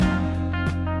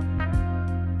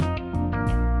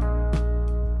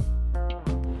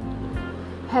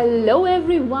Hello,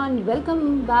 everyone.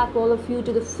 Welcome back, all of you,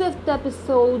 to the fifth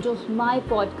episode of my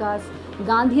podcast,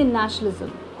 Gandhian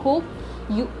Nationalism. Hope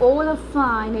you all are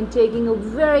fine and taking a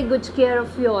very good care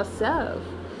of yourself.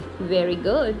 Very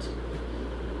good.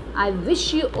 I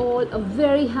wish you all a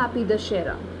very happy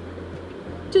Dashera.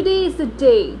 Today is the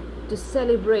day to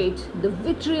celebrate the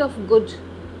victory of good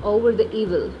over the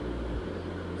evil.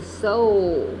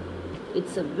 So,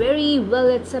 it's a very well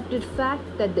accepted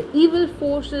fact that the evil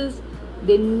forces,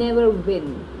 they never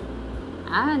win,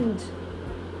 and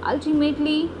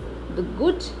ultimately the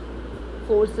good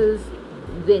forces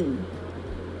win.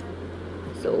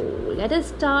 So let us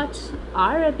start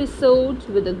our episode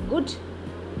with a good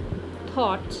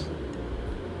thought.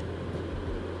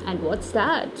 And what's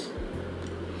that?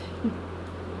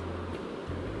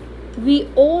 We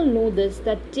all know this,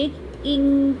 that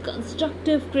taking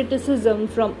constructive criticism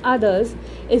from others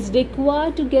is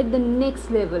required to get the next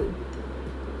level.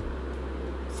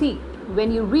 See,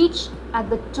 when you reach at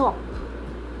the top,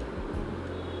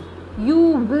 you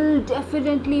will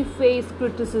definitely face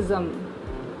criticism.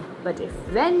 But if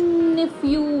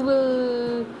you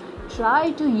will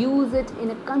try to use it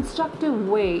in a constructive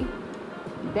way,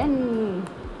 then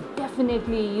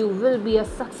definitely you will be a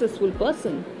successful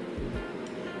person.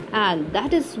 And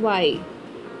that is why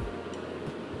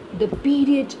the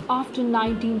period after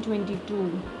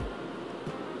 1922,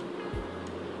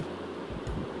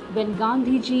 when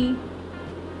Gandhiji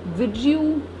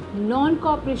withdrew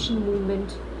non-cooperation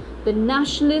movement, the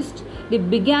nationalists, they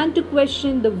began to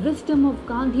question the wisdom of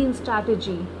Gandhian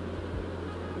strategy.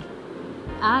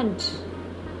 And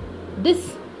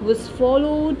this was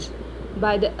followed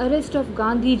by the arrest of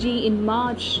Gandhiji in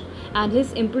March and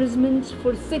his imprisonment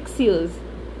for 6 years.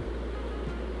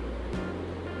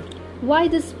 Why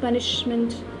this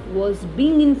punishment was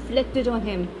being inflicted on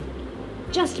him?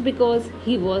 Just because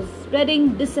he was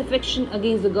spreading disaffection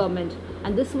against the government,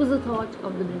 and this was the thought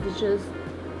of the Britishers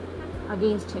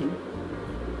against him.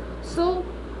 So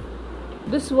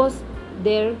this was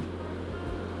there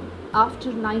after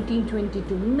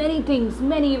 1922. Many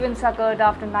events occurred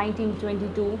after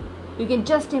 1922. You can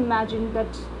just imagine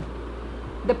that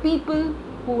the people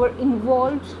who were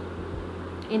involved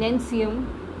in NCM,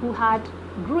 who had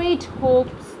great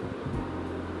hopes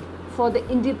for the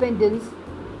independence,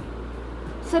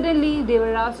 suddenly they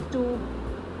were asked to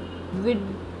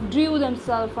withdraw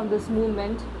themselves from this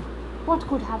movement. What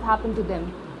could have happened to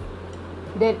them?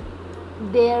 That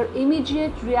their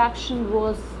immediate reaction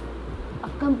was a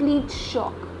complete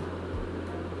shock.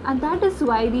 And that is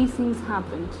why these things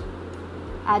happened.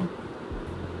 At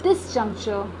this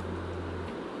juncture,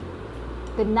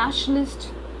 the nationalists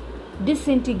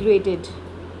disintegrated,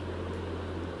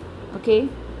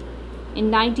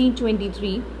 in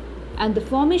 1923, and the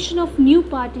formation of new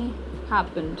party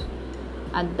happened,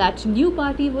 and that new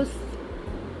party was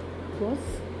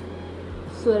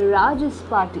Swaraj's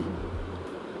party,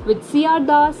 with C.R.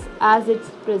 Das as its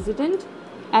president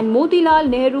and Motilal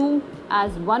Nehru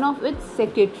as one of its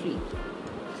secretary.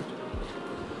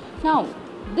 Now,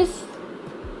 this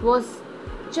was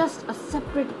just a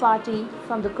separate party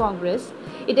from the Congress.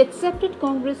 It accepted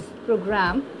Congress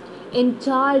program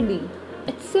entirely,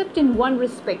 except in one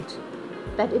respect,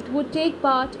 that it would take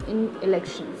part in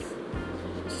elections.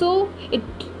 So it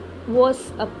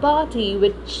was a party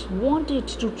which wanted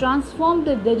to transform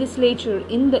the legislature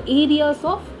in the areas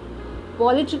of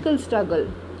political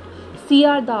struggle.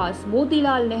 C.R. Das,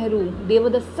 Motilal Nehru, they were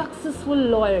the successful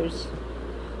lawyers.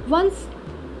 Once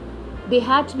they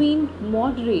had been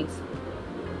moderates.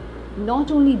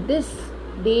 Not only this,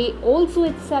 they also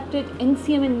accepted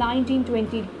NCM in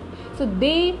 1920. So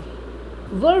they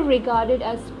were regarded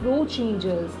as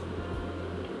pro-changers.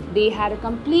 They had a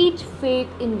complete faith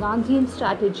in Gandhian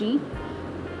strategy,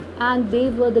 and they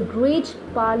were the great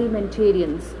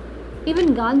parliamentarians.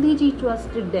 Even Gandhiji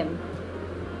trusted them.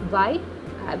 Why?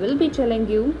 I will be telling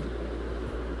you.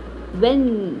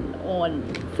 When on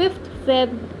 5th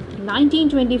Feb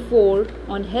 1924,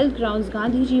 on health grounds,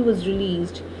 Gandhiji was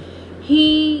released,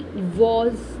 he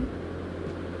was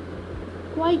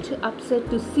quite upset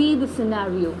to see the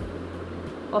scenario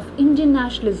of Indian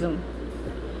nationalism.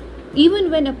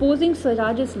 Even when opposing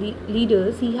Swaraj's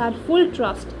leaders, he had full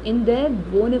trust in their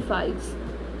bona fides,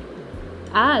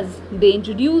 as they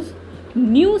introduced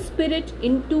new spirit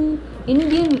into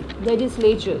Indian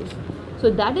legislatures.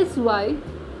 So that is why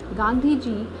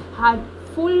Gandhiji had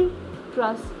full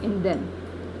trust in them.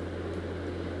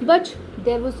 But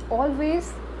there was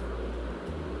always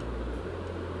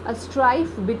a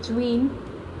strife between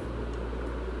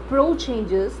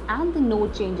pro-changes and the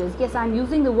no-changes. Yes, I am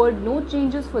using the word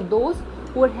no-changes for those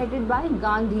who are headed by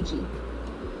Gandhiji.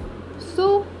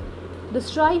 So the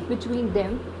strife between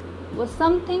them was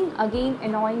something again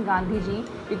annoying Gandhiji,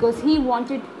 because he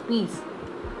wanted peace.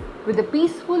 With the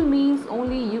peaceful means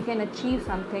only you can achieve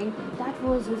something. That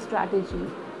was his strategy.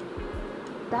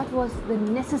 That was the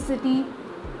necessity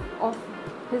of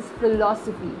his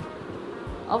philosophy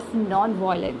of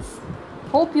non-violence.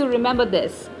 Hope you remember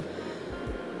this.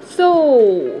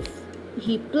 So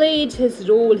he played his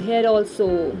role here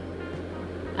also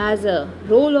as a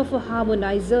role of a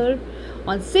harmonizer.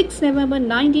 On 6 November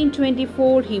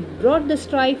 1924, he brought the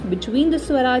strife between the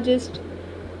Swarajists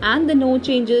and the No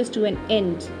Changers to an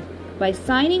end by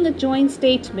signing a joint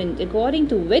statement according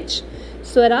to which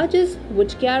Swarajists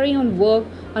would carry on work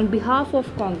on behalf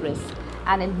of Congress.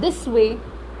 And in this way,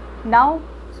 now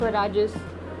Swarajists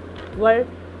were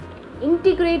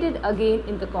integrated again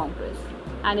in the Congress,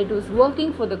 and it was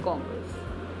working for the Congress.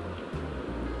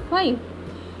 Fine.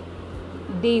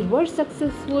 They were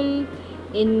successful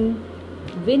in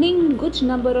winning good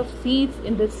number of seats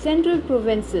in the central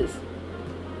provinces,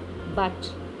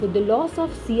 but with the loss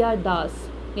of C.R. Das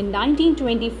in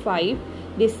 1925,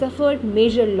 they suffered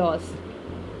major loss.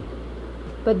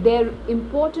 But their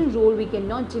important role we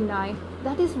cannot deny.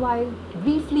 That is why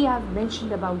briefly I have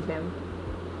mentioned about them.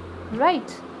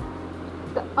 Right.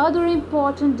 The other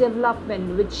important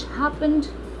development which happened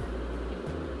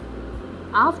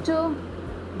after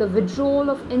the withdrawal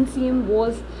of NCM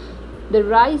was the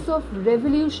rise of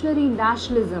revolutionary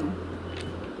nationalism,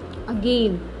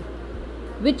 again,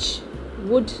 which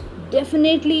would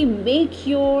definitely make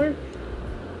your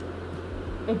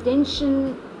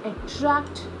attention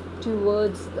attract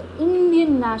towards the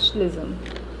Indian nationalism.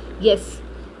 Yes,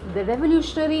 the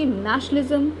revolutionary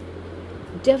nationalism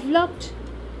developed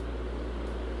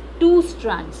two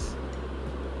strands,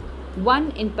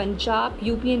 one in Punjab,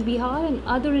 UP and Bihar, and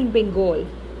other in Bengal.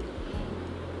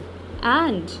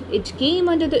 And it came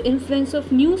under the influence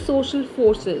of new social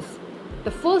forces.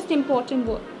 The first important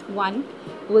one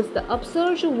was the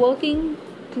upsurge of working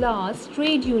class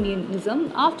trade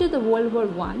unionism after the World War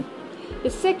I.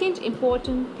 The second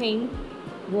important thing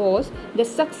was the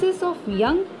success of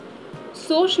young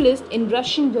socialists in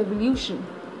Russian Revolution.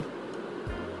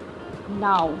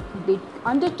 Now, they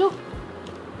undertook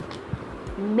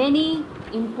many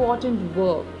important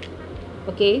work.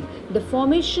 Okay, the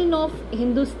formation of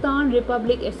Hindustan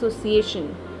Republic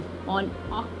Association on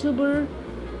October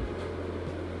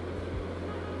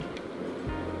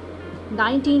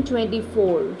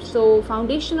 1924. So,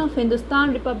 foundation of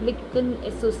Hindustan Republican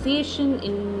Association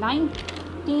in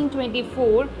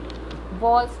 1924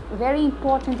 was very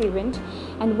important event,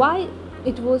 and why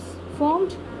it was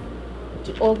formed?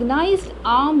 To organize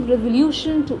armed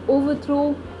revolution to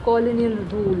overthrow colonial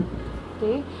rule.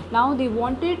 Okay, now they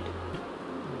wanted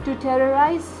to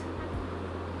terrorize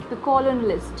the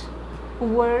colonialists who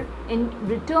were in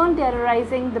return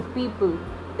terrorizing the people,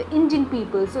 the Indian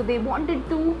people. So they wanted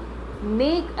to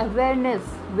make awareness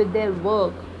with their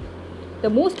work. The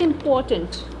most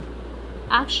important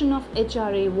action of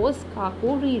HRA was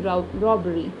Kakori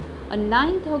robbery on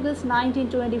 9th August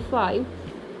 1925,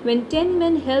 when 10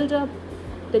 men held up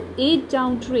the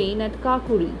 8-down train at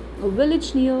Kakori, a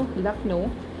village near Lucknow,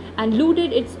 and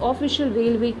looted its official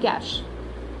railway cash.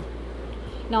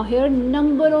 Now here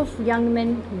number of young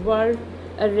men were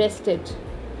arrested.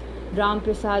 Ram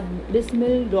Prasad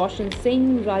Bismil, Roshan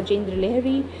Singh, Rajendra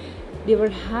Lahiri, they were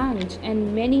hanged,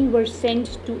 and many were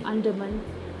sent to Andaman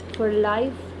for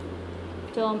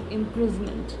life-term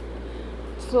imprisonment.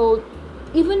 So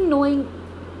even knowing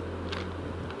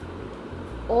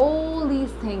all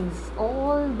these things,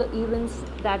 all the events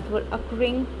that were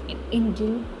occurring in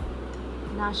Indian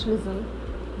nationalism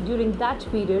during that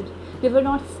period, they were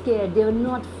not scared, they were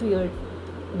not feared.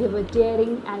 They were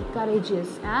daring and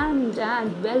courageous and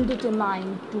well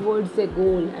determined towards their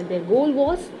goal, and their goal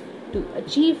was to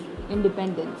achieve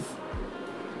independence.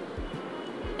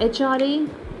 HRA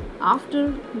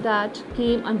after that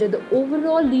came under the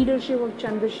overall leadership of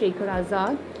Chandrasekhar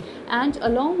Azad, and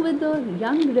along with the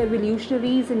young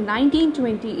revolutionaries in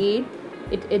 1928,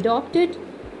 it adopted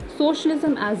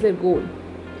socialism as their goal,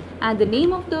 and the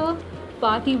name of the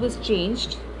party was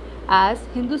changed as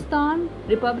Hindustan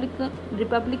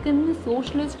Republican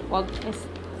Socialist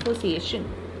Association.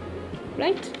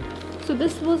 Right? So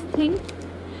this was thing.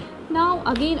 Now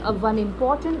again, one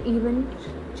important event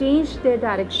changed their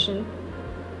direction,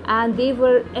 and they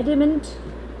were adamant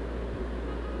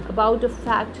about the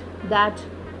fact that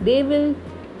they will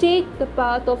take the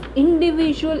path of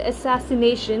individual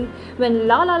assassination when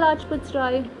Lala Lajpat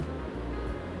Rai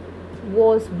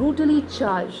was brutally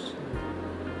charged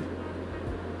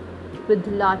with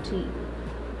lathi.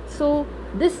 So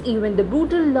This event, the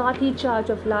brutal Lathi charge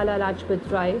of Lala Lajpat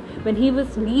Rai, when he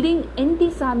was leading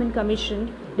anti-Simon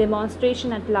Commission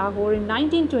demonstration at Lahore in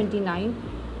 1929,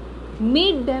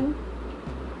 made them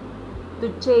to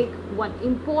take one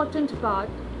important part,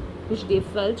 which they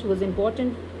felt was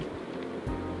important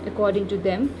according to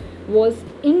them, was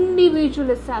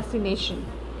individual assassination.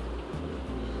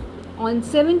 On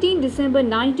 17 December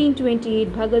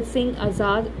 1928, Bhagat Singh,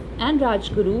 Azad and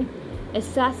Rajguru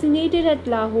assassinated at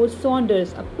Lahore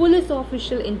Saunders, a police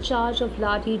official in charge of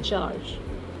Lathi charge.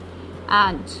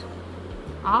 And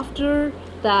after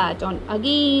that, on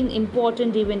again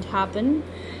important event happened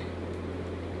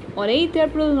on 8th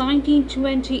April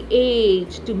 1928,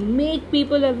 to make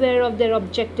people aware of their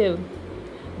objective.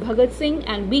 Bhagat Singh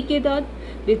and B.K. Dutt,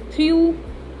 they threw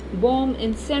bomb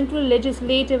in Central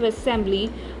Legislative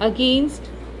Assembly against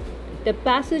the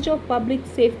passage of Public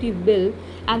Safety Bill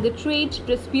and the Trade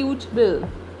Dispute Bill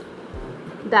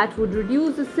that would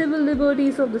reduce the civil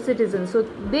liberties of the citizens. So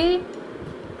they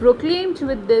proclaimed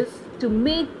with this to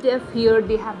make deaf hear,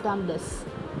 they have done this.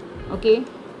 Okay?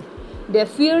 Their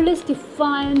fearless,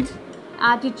 defiant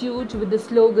attitude with the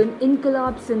slogan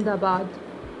Inqilab Zindabad,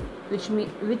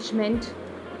 which meant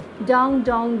down,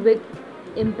 down with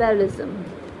imperialism,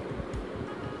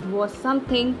 was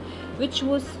something which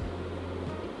was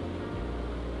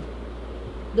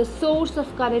the source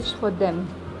of courage for them.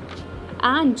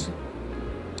 And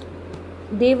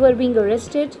they were being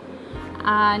arrested,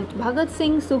 and Bhagat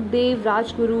Singh, Sukhdev,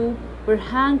 Rajguru were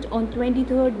hanged on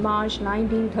 23rd March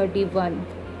 1931.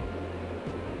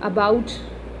 About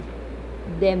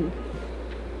them,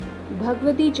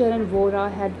 Bhagwati Charan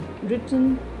Vora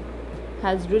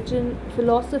has written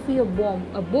Philosophy of Bomb,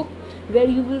 a book where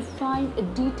you will find a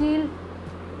detailed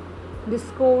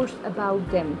discourse about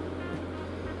them.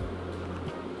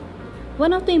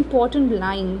 One of the important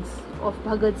lines of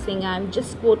Bhagat Singh, I am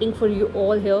just quoting for you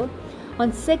all here.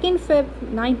 On 2nd Feb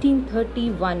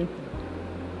 1931,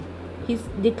 he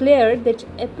declared that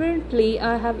apparently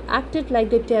I have acted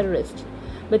like a terrorist,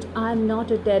 but I am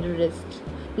not a terrorist.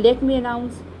 Let me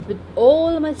announce with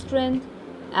all my strength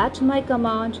at my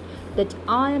command that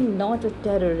I am not a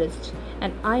terrorist,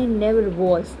 and I never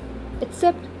was,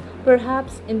 except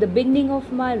perhaps in the beginning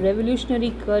of my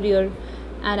revolutionary career,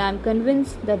 and I am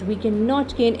convinced that we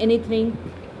cannot gain anything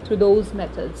through those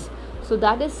methods. So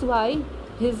that is why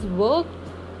his work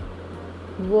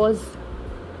was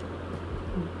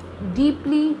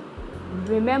deeply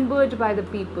remembered by the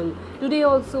people. Today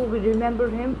also we remember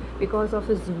him because of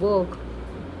his work.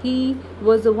 He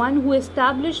was the one who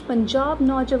established Punjab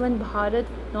Naujawan Bharat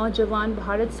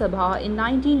Sabha in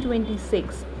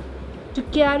 1926 to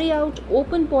carry out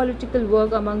open political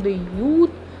work among the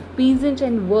youth, peasant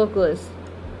and workers.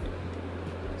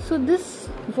 So this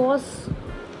was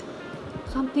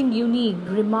something unique,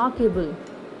 remarkable.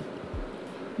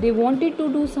 They wanted to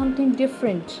do something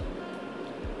different,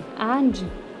 and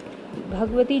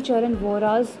Bhagwati Charan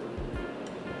Vora's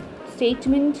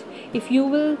statement, if you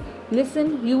will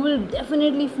listen, you will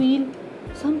definitely feel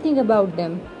something about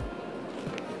them.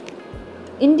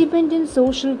 Independent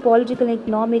social, political, and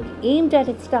economic aimed at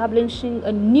establishing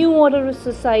a new order of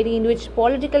society in which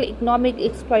political, economic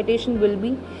exploitation will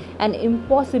be an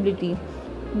impossibility.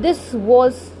 This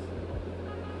was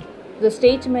the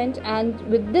statement, and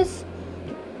with this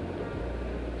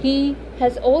he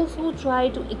has also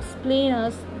tried to explain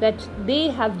us that they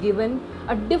have given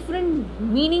a different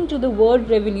meaning to the word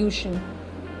revolution.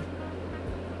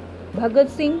 Bhagat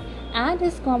Singh and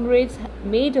his comrades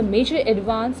made a major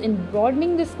advance in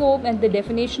broadening the scope and the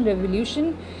definition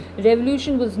revolution.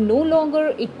 Revolution was no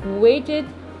longer equated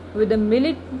with the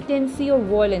militancy or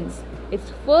violence.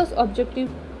 Its first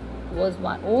objective was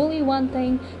only one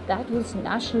thing, that was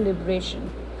national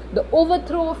liberation, the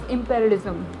overthrow of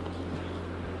imperialism.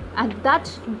 And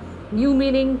that new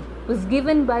meaning was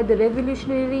given by the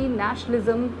revolutionary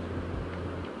nationalism,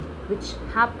 which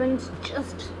happened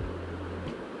just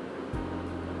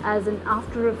as an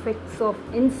after effects of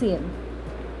Indian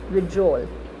withdrawal,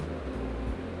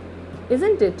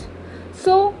 isn't it?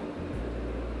 So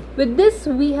with this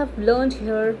we have learned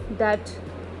here that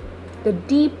the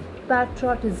deep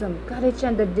patriotism, courage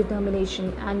and the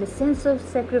determination and the sense of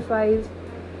sacrifice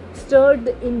stirred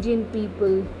the Indian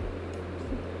people,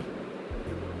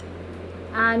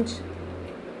 and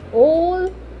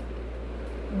all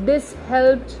this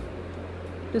helped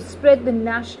to spread the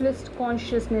nationalist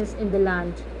consciousness in the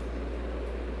land,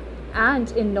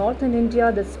 and in northern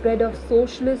India the spread of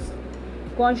socialist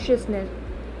consciousness.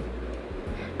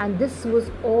 And this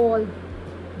was all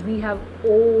we have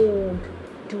owed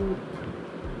to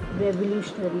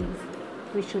revolutionaries.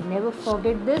 We should never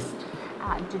forget this.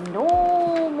 and to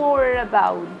know more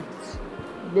about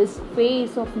this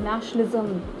phase of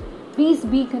nationalism, please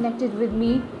be connected with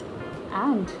me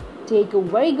and take a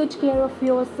very good care of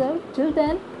yourself. Till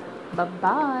then, bye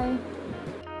bye.